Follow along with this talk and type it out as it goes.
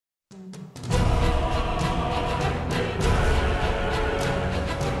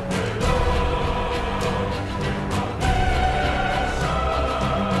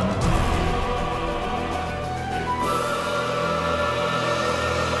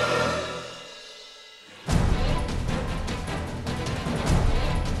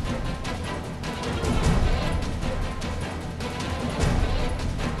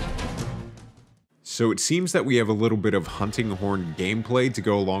So it seems that we have a little bit of hunting horn gameplay to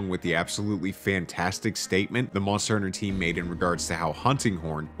go along with the absolutely fantastic statement the Monster Hunter team made in regards to how hunting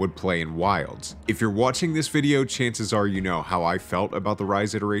horn would play in wilds. If you're watching this video, chances are you know how I felt about the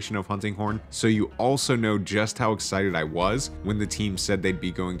Rise iteration of hunting horn, so you also know just how excited I was when the team said they'd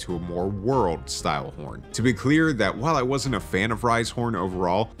be going to a more world style horn. To be clear, that while I wasn't a fan of Rise horn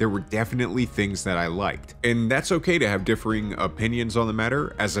overall, there were definitely things that I liked. And that's okay to have differing opinions on the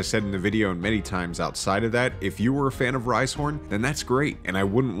matter. As I said in the video and many times outside of that, if you were a fan of Rise horn, then that's great, and I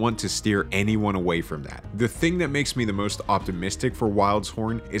wouldn't want to steer anyone away from that. The thing that makes me the most optimistic for Wild's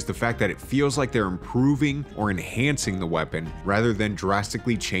horn is the fact that it feels like they're improving or enhancing the weapon rather than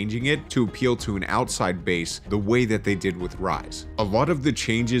drastically changing it to appeal to an outside base the way that they did with Rise. A lot of the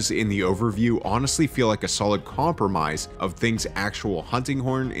changes in the overview honestly feel like a solid compromise of things actual hunting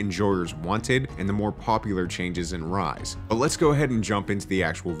horn enjoyers wanted and the more popular changes in Rise. But let's go ahead and jump into the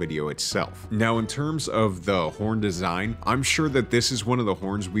actual video itself. Now, in terms of the horn design, I'm sure that this is one of the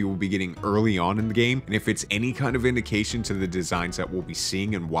horns we will be getting early on in the game, and if it's any kind of indication to the designs that we'll be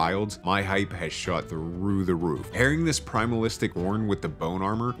seeing in Wilds, my hype has shot through the roof. Pairing this primalistic horn with the bone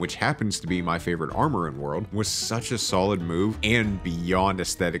armor, which happens to be my favorite armor in World, was such a solid move and beyond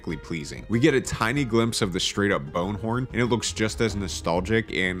aesthetically pleasing. We get a tiny glimpse of the straight up bone horn, and it looks just as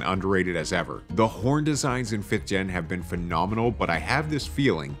nostalgic and underrated as ever. The horn designs in 5th gen have been phenomenal, but I have this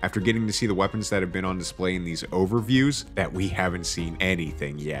feeling, after getting to see the weapons that have been on display in these overviews, that we haven't seen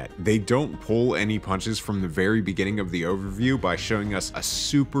anything yet. They don't pull any punches from the very beginning of the overview by showing us a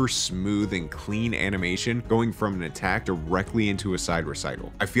super smooth and clean animation going from an attack directly into a side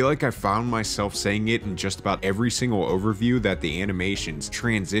recital. I feel like I found myself saying it in just about every single overview that the animations,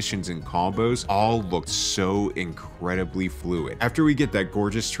 transitions, and combos all looked so incredibly fluid. After we get that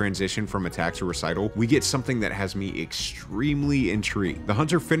gorgeous transition from attack to recital, we get something that has me extremely intrigued. The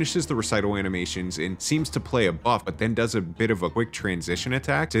hunter finishes the recital animations and seems to play a buff, but then does a bit of a quick transition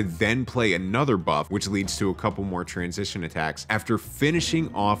attack to then play another buff, which leads to a couple more transition attacks after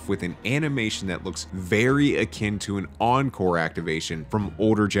finishing off with an animation that looks very akin to an encore activation from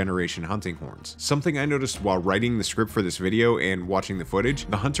older generation hunting horns. Something I noticed while writing the script for this video and watching the footage,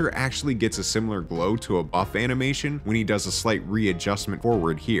 the hunter actually gets a similar glow to a buff animation when he does a slight readjustment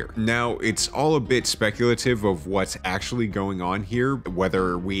forward here. Now, it's all a bit speculative of what's actually going on here,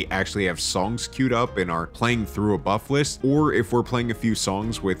 whether we actually have songs queued up and are playing through a buff list, or if we're playing a few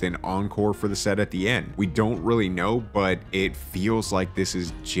songs with an encore for the set at the end. We don't really know, but it feels like this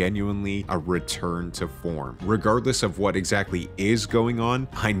is genuinely a return to form. Regardless of what exactly is going on,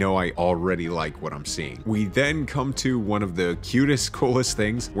 I know I already like what I'm seeing. We then come to one of the cutest, coolest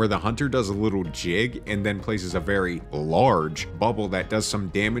things where the hunter does a little jig and then places a very large bubble that does some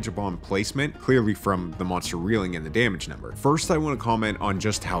damage upon placement, clearly from the monster reeling and the damage number. First, I want to comment on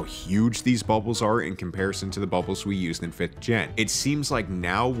just how huge these bubbles are in comparison to the bubbles we used in 5th gen. It seems like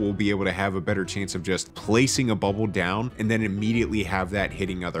now we'll be able to have a better chance of just placing a bubble down and then immediately have that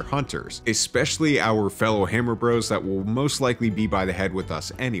hitting other hunters, especially our fellow hammer bros that will most likely be by the head with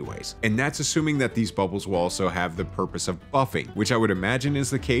us anyways. And that's assuming that these bubbles will also have the purpose of buffing, which I would imagine is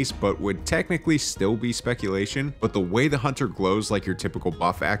the case, but would technically still be speculation. But the way the hunter glows like your typical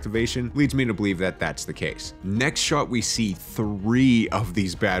buff activation leads me to believe that that's the case. Next shot, we see 3 of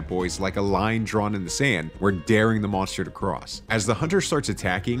these bad boys like a line drawn in the sand. We're daring the monster to cross. As the hunter starts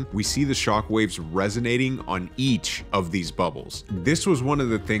attacking, we see the shockwaves resonating on each of these bubbles. This was one of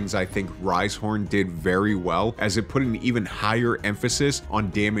the things I think Rise horn did very well, as it put an even higher emphasis on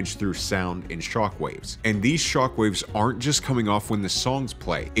damage through sound and shockwaves. And these shockwaves aren't just coming off when the songs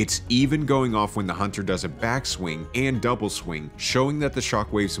play, it's even going off when the hunter does a backswing and double swing, showing that the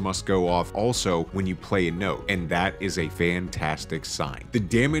shockwaves must go off also when you play a note, and that is a fantastic sign. The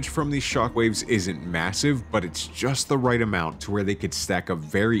damage from these shockwaves isn't massive, but it's just the right amount to where they could stack up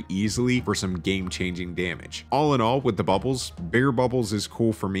very easily for some game-changing damage. All in all, with the bubbles, bigger bubbles is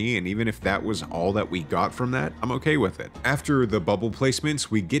cool for me, and even if that was all that we got from that, I'm okay with it. After the bubble placements,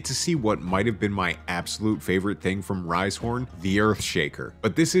 we get to see what might have been my absolute favorite thing from Rise horn, the Earth Shaker.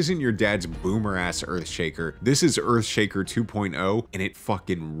 But this isn't your dad's boomer ass Earth Shaker. This is Earth Shaker 2.0, and it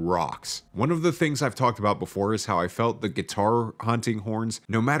fucking rocks. One of the things I've talked about before is how I felt the guitar hunting horns,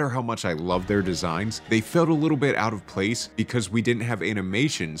 no matter how much I love their designs, they felt a little bit out of place because we didn't have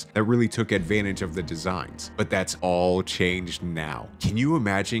animations that really took advantage of the designs. But that's all changed now. Can you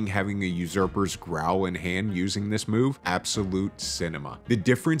imagine having a usurper's growl in hand using this move? Absolute cinema. The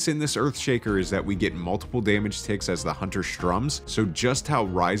difference in this Earth Shaker is that we get multiple damage ticks as the hunter strums, so just how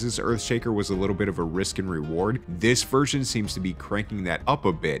Rise's Earth Shaker was a little bit of a risk and reward, this version seems to be cranking that up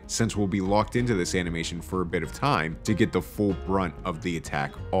a bit, since we'll be locked into this animation for a bit of time to get the full brunt of the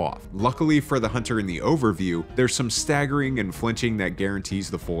attack off. Luckily, Luckily for the hunter in the overview, there's some staggering and flinching that guarantees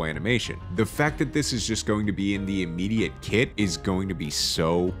the full animation. The fact that this is just going to be in the immediate kit is going to be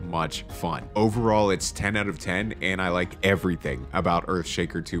so much fun. Overall, it's 10 out of 10, and I like everything about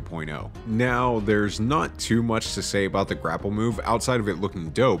Earthshaker 2.0. Now, there's not too much to say about the grapple move outside of it looking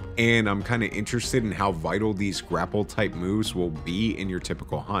dope, and I'm kind of interested in how vital these grapple type moves will be in your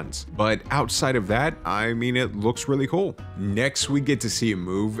typical hunts. But outside of that, I mean, it looks really cool. Next, we get to see a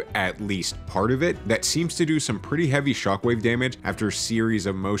move, at least part of it, that seems to do some pretty heavy shockwave damage after a series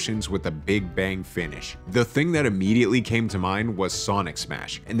of motions with a big bang finish. The thing that immediately came to mind was Sonic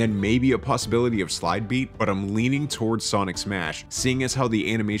Smash, and then maybe a possibility of Slide Beat, but I'm leaning towards Sonic Smash, seeing as how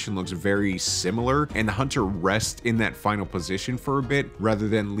the animation looks very similar, and the hunter rests in that final position for a bit rather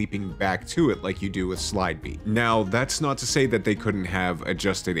than leaping back to it like you do with Slide Beat. Now, that's not to say that they couldn't have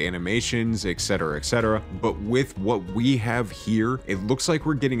adjusted animations, etc., but with what we have here, it looks like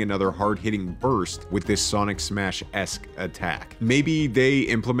we're getting another hard-hitting burst with this Sonic Smash-esque attack. Maybe they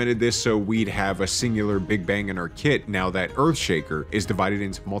implemented this so we'd have a singular big bang in our kit now that Earthshaker is divided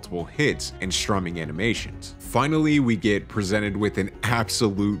into multiple hits and strumming animations. Finally, we get presented with an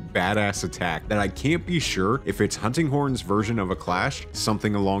absolute badass attack that I can't be sure if it's Hunting Horn's version of a Clash,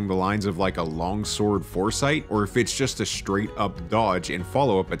 something along the lines of like a longsword foresight, or if it's just a straight up dodge and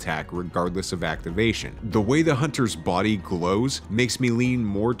follow-up attack regardless of activation. The way the hunter's body glows makes me lean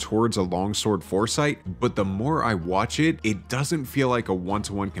more towards a longsword foresight, but the more I watch it, it doesn't feel like a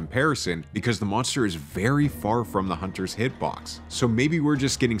one-to-one comparison because the monster is very far from the hunter's hitbox. So maybe we're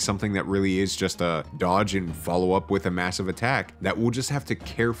just getting something that really is just a dodge and follow up with a massive attack that we'll just have to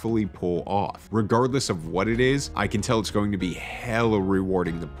carefully pull off. Regardless of what it is, I can tell it's going to be hella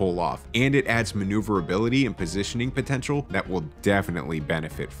rewarding to pull off, and it adds maneuverability and positioning potential that we'll definitely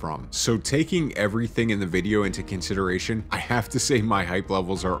benefit from. So taking everything in the video into consideration, I have to say my hype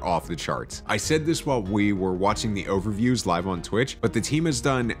levels are off the charts. I said this while we were watching the overviews live on Twitch, but the team has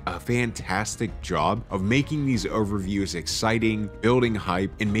done a fantastic job of making these overviews exciting, building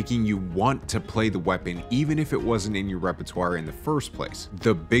hype, and making you want to play the weapon even if it wasn't in your repertoire in the first place.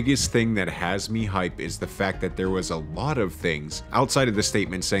 The biggest thing that has me hype is the fact that there was a lot of things outside of the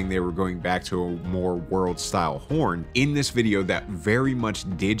statement saying they were going back to a more world style horn in this video that very much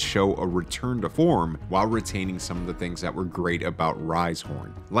did show a return to form while retaining some of the things that were great about Rise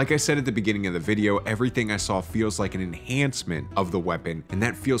Horn. Like I said at the beginning of the video, everything I saw feels like an enhancement of the weapon, and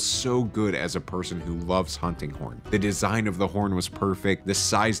that feels so good as a person who loves Hunting Horn. The design of the horn was perfect, the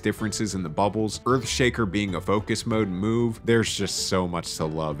size differences in the bubbles, Earthshaker being a focus mode move, there's just so much to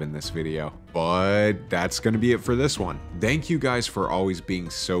love in this video. But that's gonna be it for this one. Thank you guys for always being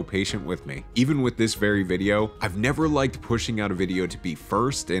so patient with me. Even with this very video, I've never liked pushing out a video to be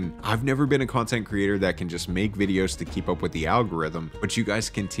first, and I've never been a content creator that can just make videos to keep up with the algorithm, but you guys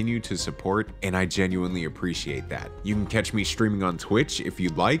continue to support, and I genuinely appreciate that. You can catch me streaming on Twitch if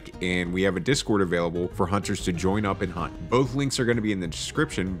you'd like, and we have a Discord available for hunters to join up and hunt. Both links are gonna be in the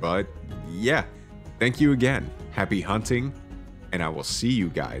description, but yeah, thank you again. Happy hunting, and I will see you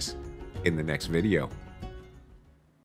guys in the next video.